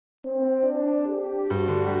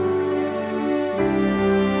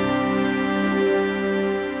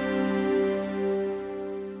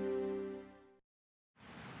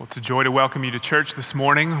It's a joy to welcome you to church this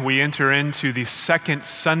morning. We enter into the second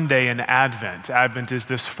Sunday in Advent. Advent is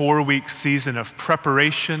this 4-week season of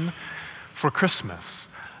preparation for Christmas.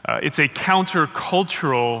 It's a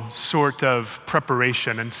countercultural sort of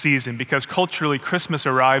preparation and season because culturally Christmas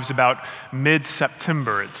arrives about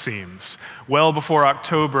mid-September, it seems. Well before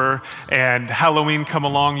October and Halloween come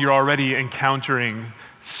along, you're already encountering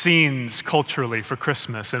scenes culturally for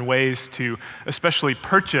Christmas and ways to especially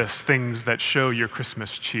purchase things that show your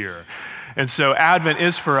Christmas cheer. And so Advent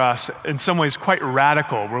is for us in some ways quite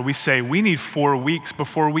radical, where we say we need 4 weeks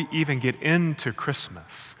before we even get into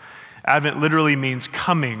Christmas. Advent literally means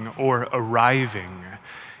coming or arriving.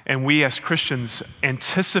 And we as Christians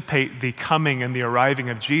anticipate the coming and the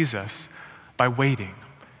arriving of Jesus by waiting.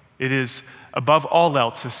 It is above all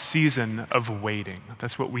else a season of waiting.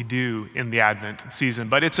 That's what we do in the Advent season.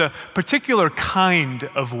 But it's a particular kind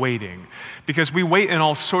of waiting because we wait in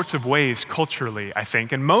all sorts of ways culturally, I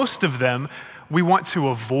think. And most of them we want to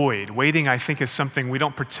avoid. Waiting, I think, is something we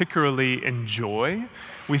don't particularly enjoy.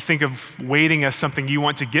 We think of waiting as something you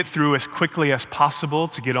want to get through as quickly as possible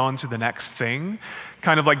to get on to the next thing.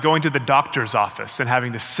 Kind of like going to the doctor's office and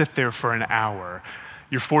having to sit there for an hour.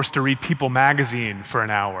 You're forced to read People magazine for an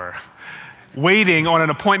hour. Waiting on an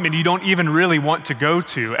appointment you don't even really want to go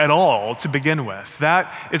to at all to begin with.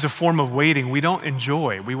 That is a form of waiting we don't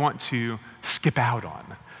enjoy. We want to skip out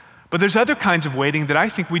on. But there's other kinds of waiting that I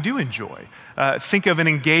think we do enjoy. Think of an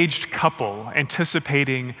engaged couple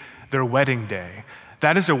anticipating their wedding day.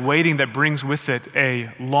 That is a waiting that brings with it a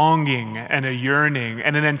longing and a yearning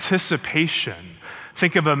and an anticipation.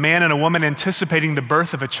 Think of a man and a woman anticipating the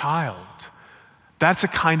birth of a child. That's a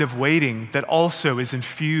kind of waiting that also is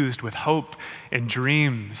infused with hope and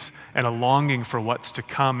dreams and a longing for what's to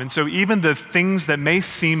come. And so even the things that may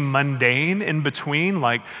seem mundane in between,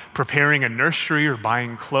 like preparing a nursery or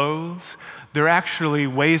buying clothes, they're actually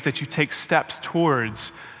ways that you take steps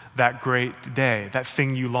towards that great day, that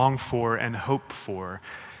thing you long for and hope for.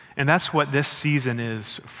 And that's what this season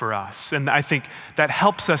is for us. And I think that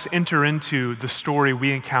helps us enter into the story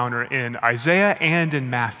we encounter in Isaiah and in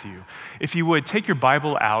Matthew. If you would, take your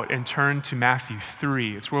Bible out and turn to Matthew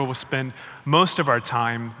 3. It's where we'll spend most of our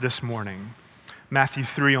time this morning. Matthew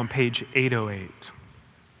 3 on page 808.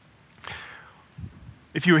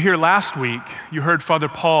 If you were here last week, you heard Father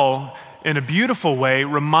Paul, in a beautiful way,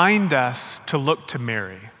 remind us to look to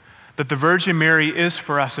Mary. That the Virgin Mary is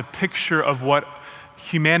for us a picture of what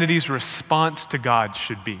humanity's response to God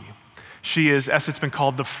should be. She is, as it's been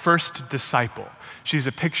called, the first disciple. She's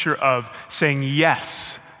a picture of saying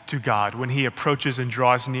yes to God when he approaches and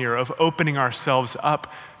draws near, of opening ourselves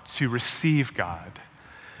up to receive God.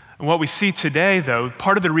 And what we see today, though,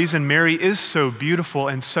 part of the reason Mary is so beautiful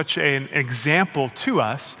and such an example to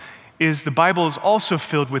us is the Bible is also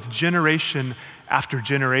filled with generation after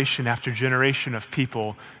generation after generation of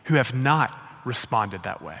people who have not responded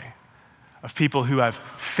that way. Of people who have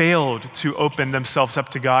failed to open themselves up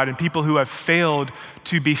to God and people who have failed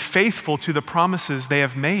to be faithful to the promises they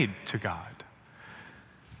have made to God.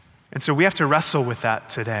 And so we have to wrestle with that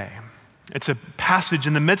today. It's a passage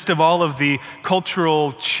in the midst of all of the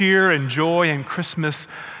cultural cheer and joy and Christmas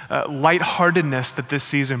lightheartedness that this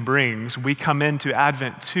season brings. We come into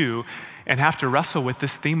Advent too and have to wrestle with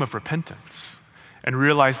this theme of repentance. And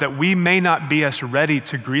realize that we may not be as ready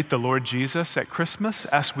to greet the Lord Jesus at Christmas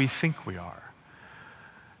as we think we are.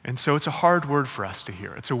 And so it's a hard word for us to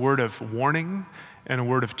hear. It's a word of warning and a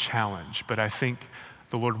word of challenge, but I think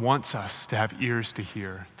the Lord wants us to have ears to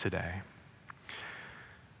hear today.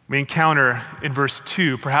 We encounter in verse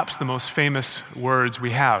 2 perhaps the most famous words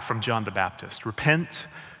we have from John the Baptist. Repent,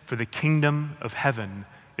 for the kingdom of heaven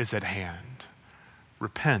is at hand.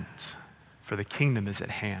 Repent, for the kingdom is at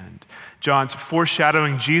hand. John's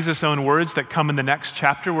foreshadowing Jesus' own words that come in the next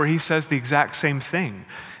chapter where he says the exact same thing.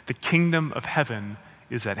 The kingdom of heaven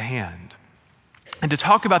is at hand. And to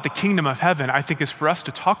talk about the kingdom of heaven, I think, is for us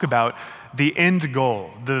to talk about the end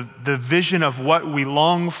goal, the vision of what we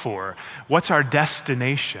long for. What's our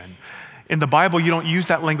destination? In the Bible, you don't use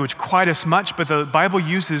that language quite as much, but the Bible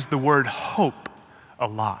uses the word hope a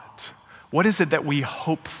lot. What is it that we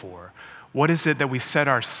hope for? What is it that we set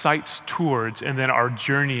our sights towards and then are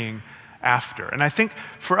journeying after? And I think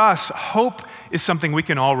for us, hope is something we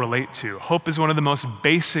can all relate to. Hope is one of the most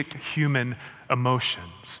basic human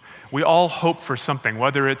emotions. We all hope for something,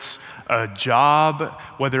 whether it's a job,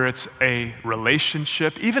 whether it's a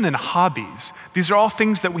relationship, even in hobbies. These are all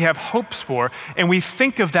things that we have hopes for, and we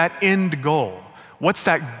think of that end goal. What's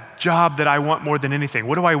that job that I want more than anything?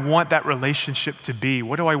 What do I want that relationship to be?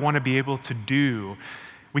 What do I want to be able to do?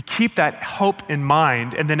 We keep that hope in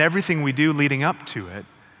mind, and then everything we do leading up to it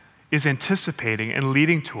is anticipating and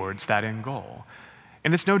leading towards that end goal.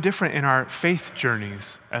 And it's no different in our faith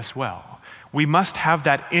journeys as well. We must have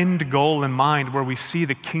that end goal in mind where we see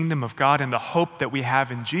the kingdom of God and the hope that we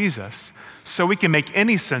have in Jesus so we can make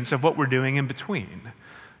any sense of what we're doing in between.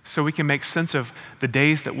 So we can make sense of the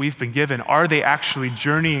days that we've been given. Are they actually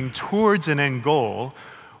journeying towards an end goal,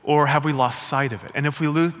 or have we lost sight of it? And if we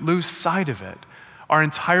lose sight of it, our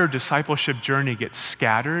entire discipleship journey gets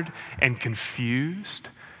scattered and confused,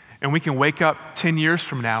 and we can wake up 10 years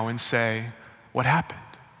from now and say, what happened?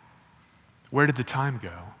 Where did the time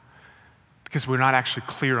go? Because we're not actually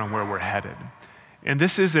clear on where we're headed. And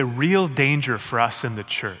this is a real danger for us in the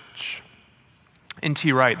church.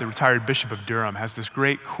 N.T. Wright, the retired Bishop of Durham, has this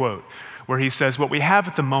great quote where he says, what we have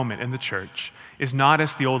at the moment in the church is not,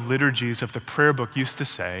 as the old liturgies of the prayer book used to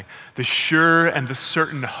say, the sure and the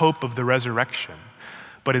certain hope of the resurrection,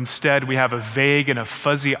 but instead we have a vague and a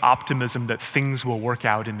fuzzy optimism that things will work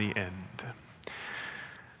out in the end.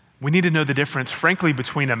 We need to know the difference, frankly,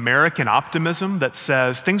 between American optimism that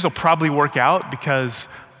says things will probably work out because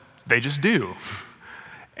they just do,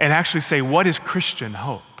 and actually say, what is Christian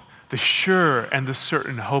hope? The sure and the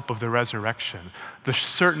certain hope of the resurrection, the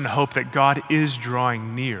certain hope that God is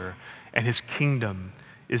drawing near and his kingdom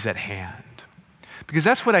is at hand. Because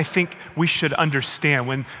that's what I think we should understand.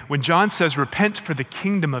 When John says, repent for the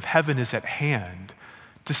kingdom of heaven is at hand,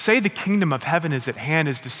 to say the kingdom of heaven is at hand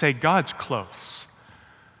is to say God's close.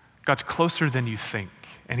 God's closer than you think,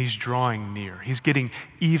 and he's drawing near. He's getting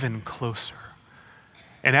even closer.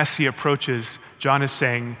 And as he approaches, John is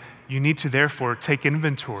saying, you need to therefore take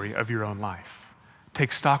inventory of your own life.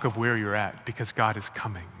 Take stock of where you're at, because God is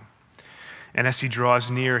coming. And as he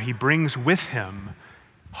draws near, he brings with him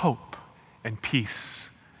hope and peace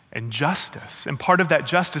and justice. And part of that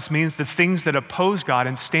justice means the things that oppose God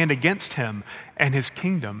and stand against him and his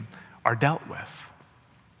kingdom are dealt with.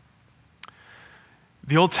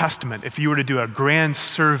 The Old Testament, if you were to do a grand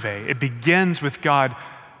survey, it begins with God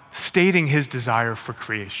stating his desire for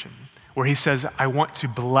creation, where he says, I want to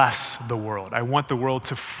bless the world. I want the world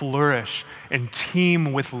to flourish and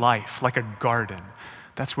teem with life like a garden.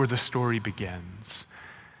 That's where the story begins.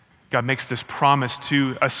 God makes this promise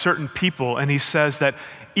to a certain people, and he says that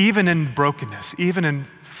even in brokenness, even in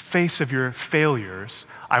face of your failures,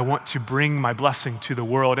 I want to bring my blessing to the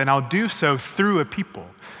world, and I'll do so through a people.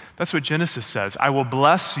 That's what Genesis says. I will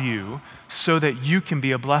bless you so that you can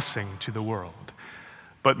be a blessing to the world.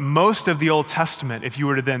 But most of the Old Testament, if you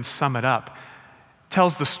were to then sum it up,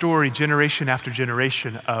 tells the story generation after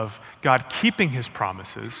generation of God keeping his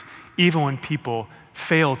promises, even when people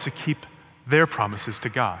fail to keep their promises to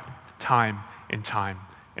God, time and time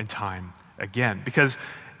and time again. Because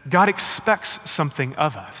God expects something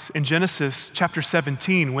of us. In Genesis chapter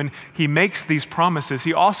 17, when he makes these promises,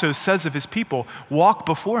 he also says of his people, walk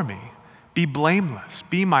before me, be blameless,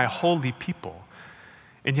 be my holy people.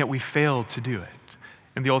 And yet we failed to do it.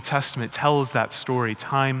 And the Old Testament tells that story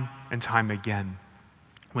time and time again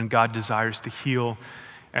when God desires to heal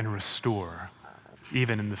and restore,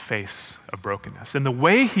 even in the face of brokenness. And the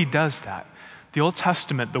way he does that, the Old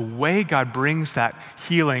Testament, the way God brings that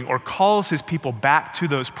healing or calls his people back to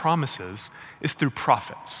those promises is through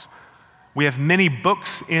prophets. We have many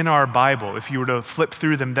books in our Bible, if you were to flip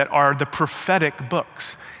through them, that are the prophetic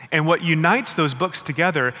books. And what unites those books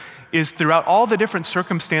together is throughout all the different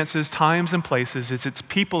circumstances, times, and places, is it's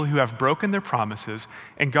people who have broken their promises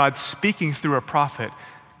and God speaking through a prophet,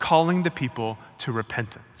 calling the people to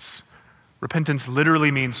repentance. Repentance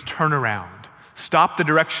literally means turn around. Stop the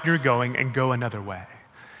direction you're going and go another way.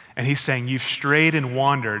 And he's saying, you've strayed and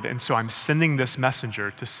wandered, and so I'm sending this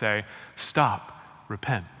messenger to say, stop,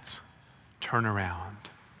 repent, turn around.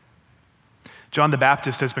 John the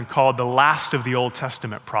Baptist has been called the last of the Old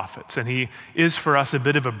Testament prophets, and he is for us a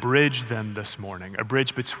bit of a bridge then this morning, a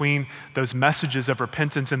bridge between those messages of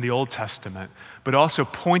repentance in the Old Testament, but also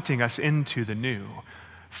pointing us into the new,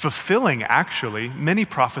 fulfilling actually many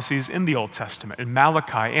prophecies in the Old Testament. In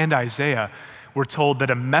Malachi and Isaiah, we're told that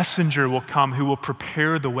a messenger will come who will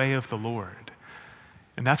prepare the way of the Lord.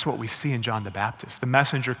 And that's what we see in John the Baptist, the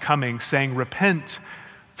messenger coming saying, repent,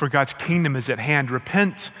 for God's kingdom is at hand.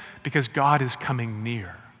 Repent because God is coming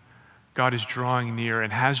near. God is drawing near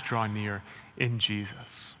and has drawn near in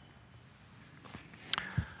Jesus.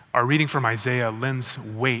 Our reading from Isaiah lends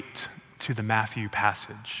weight to the Matthew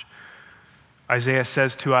passage. Isaiah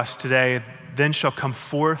says to us today, then shall come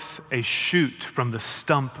forth a shoot from the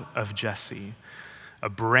stump of Jesse. A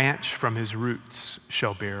branch from his roots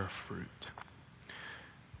shall bear fruit.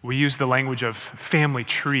 We use the language of family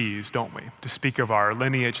trees, don't we, to speak of our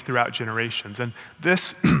lineage throughout generations. And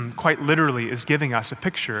this quite literally is giving us a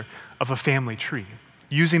picture of a family tree.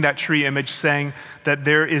 using that tree image, saying that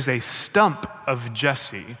there is a stump of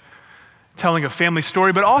Jesse, telling a family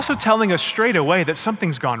story, but also telling us straight away that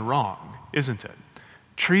something's gone wrong, isn't it?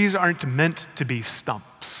 Trees aren't meant to be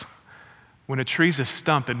stumps. When a tree's a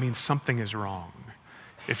stump, it means something is wrong.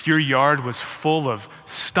 If your yard was full of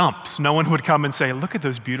stumps, no one would come and say, look at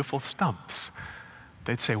those beautiful stumps.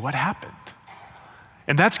 They'd say, what happened?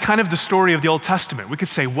 And that's kind of the story of the Old Testament. We could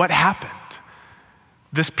say, what happened?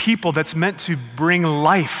 This people that's meant to bring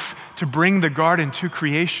life, to bring the garden to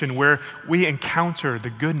creation, where we encounter the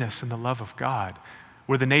goodness and the love of God,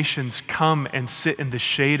 where the nations come and sit in the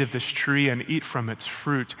shade of this tree and eat from its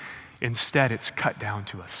fruit. Instead, it's cut down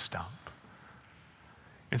to a stump.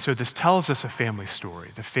 And so this tells us a family story,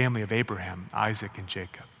 the family of Abraham, Isaac, and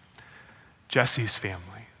Jacob, Jesse's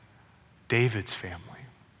family, David's family,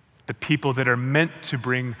 the people that are meant to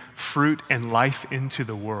bring fruit and life into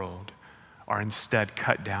the world are instead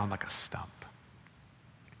cut down like a stump.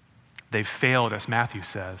 They've failed, as Matthew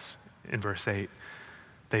says in verse 8,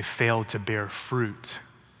 they've failed to bear fruit,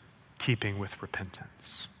 keeping with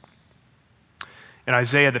repentance. In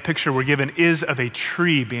Isaiah, the picture we're given is of a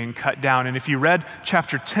tree being cut down. And if you read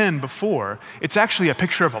chapter 10 before, it's actually a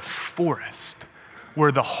picture of a forest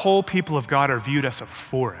where the whole people of God are viewed as a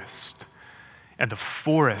forest. And the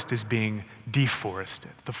forest is being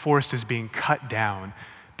deforested. The forest is being cut down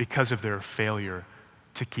because of their failure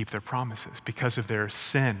to keep their promises, because of their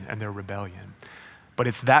sin and their rebellion. But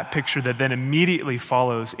it's that picture that then immediately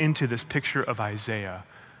follows into this picture of Isaiah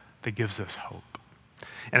that gives us hope.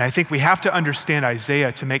 And I think we have to understand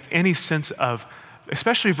Isaiah to make any sense of,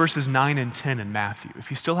 especially verses 9 and 10 in Matthew. If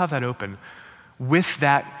you still have that open, with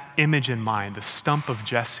that image in mind, the stump of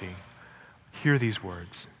Jesse, hear these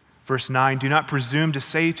words. Verse 9, do not presume to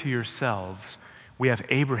say to yourselves, we have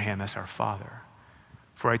Abraham as our father.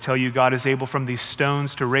 For I tell you, God is able from these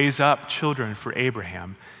stones to raise up children for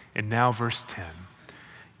Abraham. And now verse 10,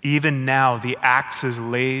 even now the axe is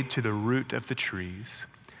laid to the root of the trees.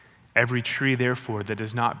 Every tree, therefore, that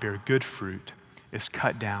does not bear good fruit is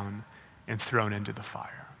cut down and thrown into the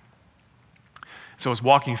fire. So I was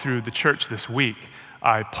walking through the church this week.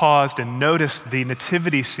 I paused and noticed the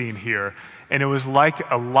nativity scene here, and it was like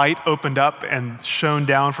a light opened up and shone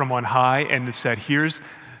down from on high, and it said, here's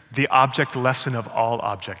the object lesson of all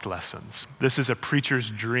object lessons. This is a preacher's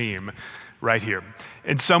dream right here.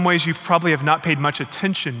 In some ways, you probably have not paid much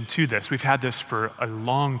attention to this. We've had this for a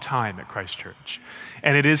long time at Christ Church.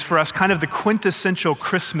 And it is for us kind of the quintessential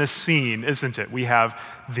Christmas scene, isn't it? We have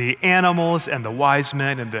the animals and the wise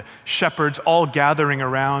men and the shepherds all gathering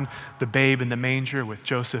around the babe in the manger with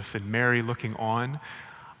Joseph and Mary looking on.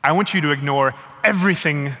 I want you to ignore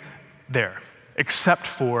everything there except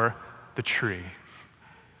for the tree.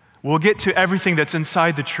 We'll get to everything that's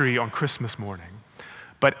inside the tree on Christmas morning.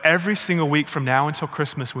 But every single week from now until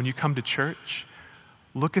Christmas, when you come to church,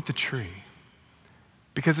 look at the tree.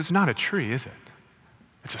 Because it's not a tree, is it?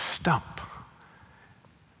 It's a stump.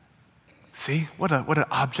 See, what an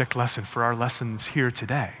object lesson for our lessons here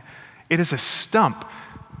today. It is a stump.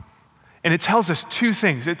 And it tells us two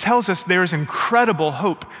things. It tells us there is incredible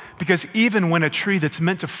hope because even when a tree that's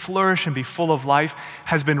meant to flourish and be full of life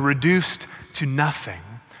has been reduced to nothing,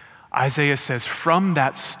 Isaiah says, from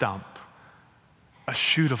that stump, a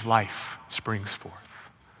shoot of life springs forth.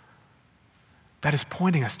 That is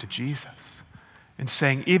pointing us to Jesus and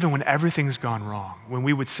saying, even when everything's gone wrong, when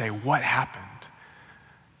we would say, what happened?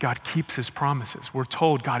 God keeps his promises. We're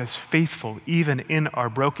told God is faithful even in our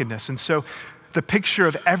brokenness. And so the picture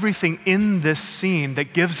of everything in this scene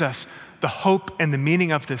that gives us the hope and the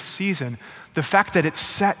meaning of this season, the fact that it's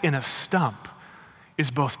set in a stump is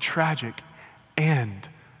both tragic and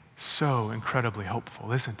so incredibly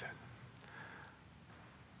hopeful, isn't it?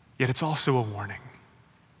 Yet it's also a warning.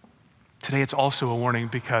 Today it's also a warning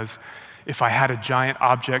because if I had a giant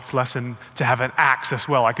object lesson to have an axe as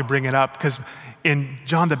well, I could bring it up because in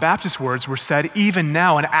John the Baptist's words were said, even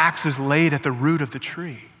now an axe is laid at the root of the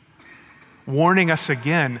tree, warning us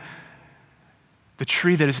again, the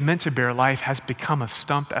tree that is meant to bear life has become a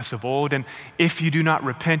stump as of old, and if you do not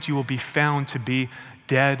repent, you will be found to be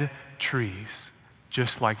dead trees,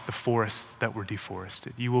 just like the forests that were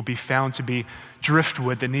deforested. You will be found to be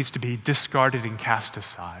driftwood that needs to be discarded and cast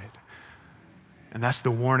aside. And that's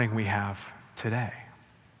the warning we have today.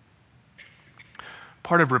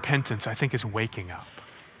 Part of repentance, I think, is waking up.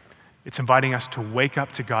 It's inviting us to wake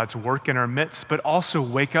up to God's work in our midst, but also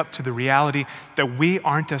wake up to the reality that we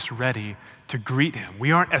aren't as ready to greet him.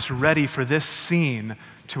 We aren't as ready for this scene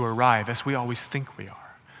to arrive as we always think we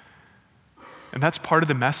are. And that's part of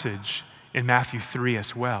the message in Matthew 3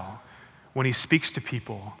 as well, when he speaks to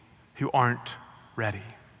people who aren't ready.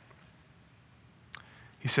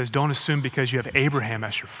 He says, don't assume because you have Abraham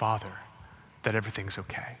as your father that everything's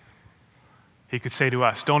okay. He could say to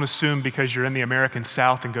us, don't assume because you're in the American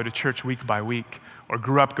South and go to church week by week or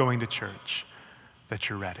grew up going to church that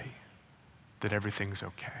you're ready, that everything's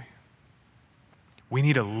okay. We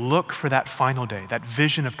need to look for that final day, that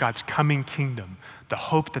vision of God's coming kingdom, the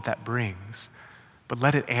hope that that brings, but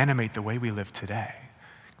let it animate the way we live today.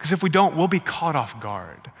 Because if we don't, we'll be caught off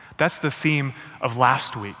guard. That's the theme of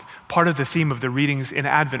last week. Part of the theme of the readings in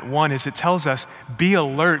Advent 1 is it tells us, be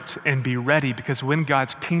alert and be ready, because when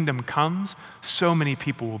God's kingdom comes, so many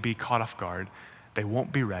people will be caught off guard. They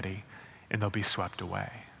won't be ready, and they'll be swept away.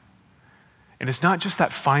 And it's not just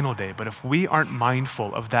that final day, but if we aren't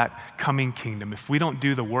mindful of that coming kingdom, if we don't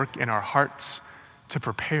do the work in our hearts to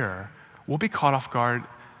prepare, we'll be caught off guard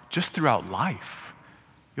just throughout life.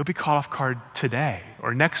 You'll be caught off guard today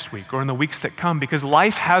or next week or in the weeks that come, because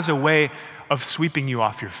life has a way of sweeping you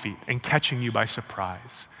off your feet and catching you by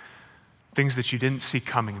surprise. Things that you didn't see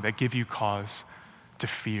coming that give you cause to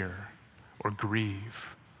fear or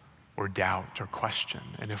grieve or doubt or question.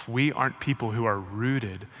 And if we aren't people who are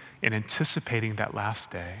rooted in anticipating that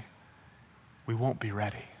last day, we won't be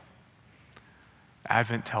ready.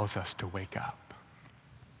 Advent tells us to wake up.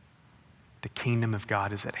 The kingdom of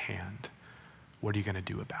God is at hand. What are you going to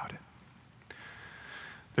do about it?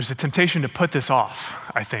 There's a temptation to put this off,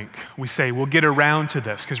 I think. We say, we'll get around to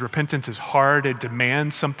this because repentance is hard. It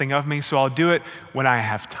demands something of me, so I'll do it when I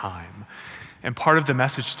have time. And part of the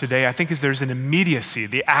message today, I think, is there's an immediacy.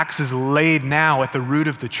 The axe is laid now at the root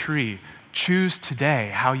of the tree. Choose today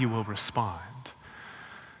how you will respond.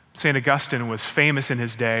 St. Augustine was famous in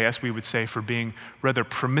his day, as we would say, for being rather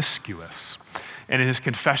promiscuous. And in his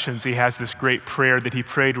Confessions, he has this great prayer that he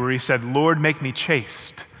prayed where he said, Lord, make me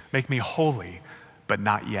chaste, make me holy, but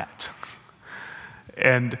not yet.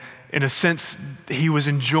 And in a sense, he was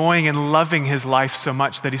enjoying and loving his life so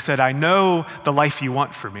much that he said, I know the life you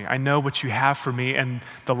want for me. I know what you have for me and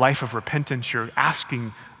the life of repentance you're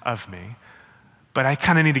asking of me, but I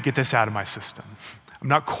kind of need to get this out of my system. I'm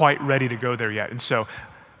not quite ready to go there yet. And so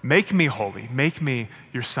make me holy, make me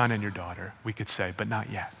your son and your daughter, we could say, but not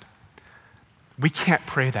yet. We can't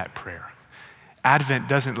pray that prayer. Advent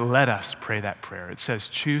doesn't let us pray that prayer. It says,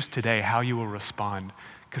 choose today how you will respond,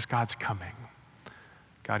 because God's coming.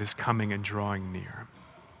 God is coming and drawing near.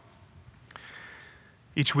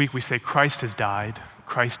 Each week we say, Christ has died,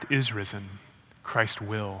 Christ is risen, Christ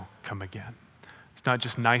will come again. It's not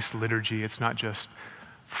just nice liturgy, it's not just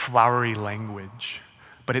flowery language,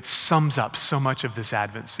 but it sums up so much of this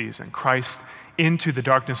Advent season. Christ into the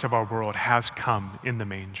darkness of our world has come in the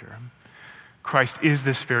manger. Christ is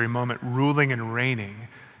this very moment ruling and reigning,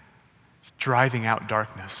 driving out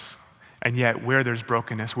darkness. And yet where there's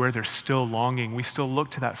brokenness, where there's still longing, we still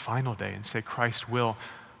look to that final day and say Christ will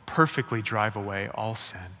perfectly drive away all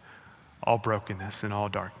sin, all brokenness, and all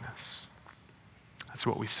darkness. That's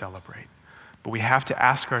what we celebrate. But we have to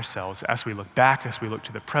ask ourselves, as we look back, as we look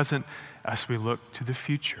to the present, as we look to the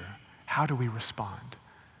future, how do we respond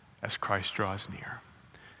as Christ draws near?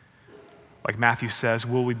 Like Matthew says,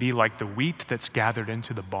 will we be like the wheat that's gathered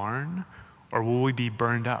into the barn, or will we be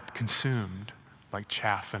burned up, consumed like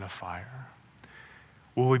chaff in a fire?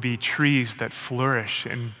 Will we be trees that flourish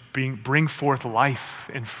and bring forth life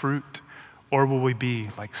and fruit, or will we be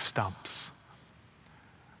like stumps,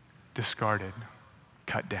 discarded,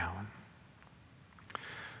 cut down?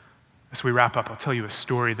 As we wrap up, I'll tell you a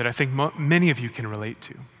story that I think many of you can relate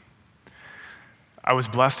to. I was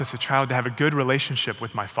blessed as a child to have a good relationship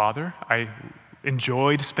with my father. I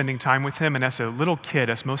enjoyed spending time with him, and as a little kid,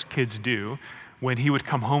 as most kids do, when he would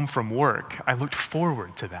come home from work, I looked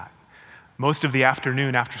forward to that. Most of the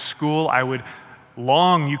afternoon after school, I would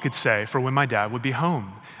long, you could say, for when my dad would be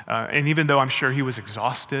home. And even though I'm sure he was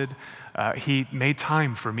exhausted, he made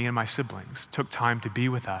time for me and my siblings, took time to be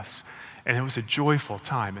with us. And it was a joyful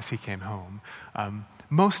time as he came home.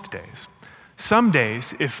 Most days. Some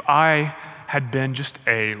days, if I had been just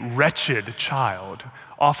a wretched child,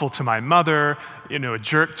 awful to my mother, a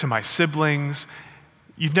jerk to my siblings,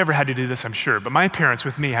 you've never had to do this, I'm sure, but my parents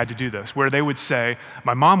with me had to do this, where they would say,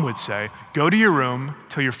 my mom would say, go to your room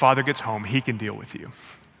till your father gets home, he can deal with you.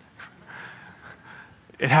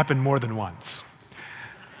 It happened more than once.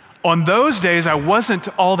 On those days, I wasn't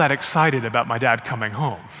all that excited about my dad coming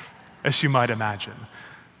home, as you might imagine.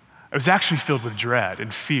 I was actually filled with dread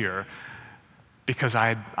and fear because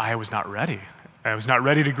I was not ready. I was not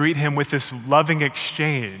ready to greet him with this loving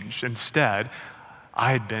exchange. Instead,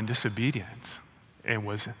 I had been disobedient and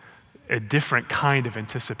was a different kind of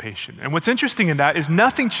anticipation. And what's interesting in that is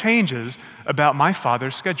nothing changes about my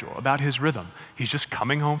father's schedule, about his rhythm. He's just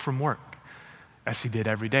coming home from work. as he did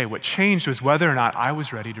every day. What changed was whether or not I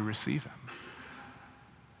was ready to receive him.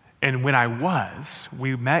 And when I was,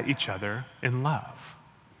 we met each other in love.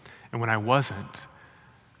 And when I wasn't,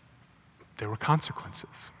 there were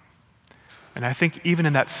consequences. And I think even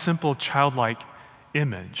in that simple childlike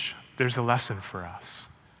image, there's a lesson for us.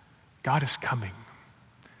 God is coming.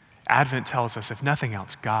 Advent tells us, if nothing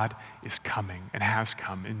else, God is coming and has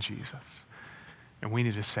come in Jesus. And we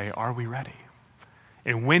need to say, are we ready?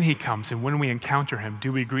 And when he comes and when we encounter him,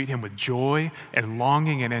 do we greet him with joy and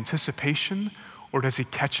longing and anticipation, or does he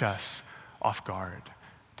catch us off guard?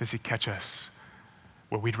 Does he catch us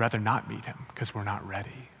where we'd rather not meet him because we're not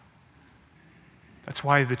ready? That's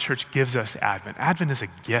why the church gives us Advent. Advent is a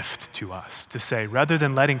gift to us to say, rather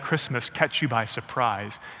than letting Christmas catch you by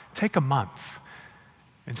surprise, take a month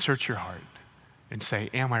and search your heart and say,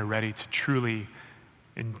 am I ready to truly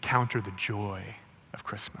encounter the joy of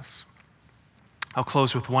Christmas? I'll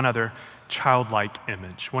close with one other childlike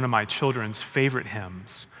image. One of my children's favorite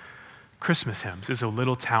hymns, Christmas hymns, is O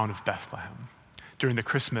Little Town of Bethlehem. During the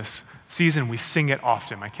Christmas season, we sing it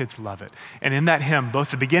often. My kids love it. And in that hymn,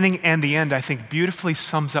 both the beginning and the end, I think, beautifully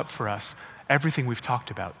sums up for us everything we've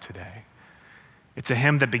talked about today. It's a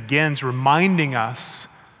hymn that begins reminding us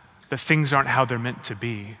that things aren't how they're meant to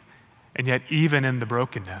be, and yet even in the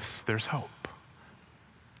brokenness, there's hope.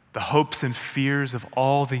 The hopes and fears of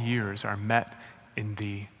all the years are met in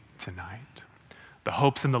thee tonight. The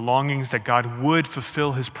hopes and the longings that God would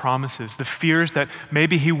fulfill his promises, the fears that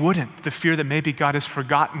maybe he wouldn't, the fear that maybe God has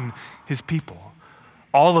forgotten his people.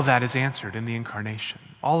 All of that is answered in the incarnation.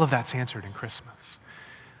 All of that's answered in Christmas.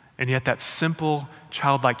 And yet that simple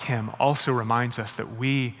childlike hymn also reminds us that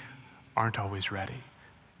we aren't always ready.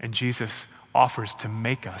 And Jesus offers to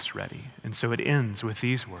make us ready. And so it ends with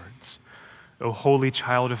these words, O holy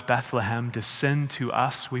child of Bethlehem, descend to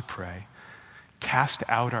us, we pray. Cast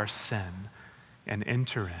out our sin and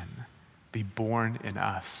enter in, be born in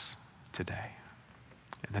us today.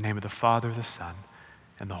 In the name of the Father, the Son,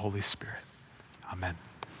 and the Holy Spirit. Amen.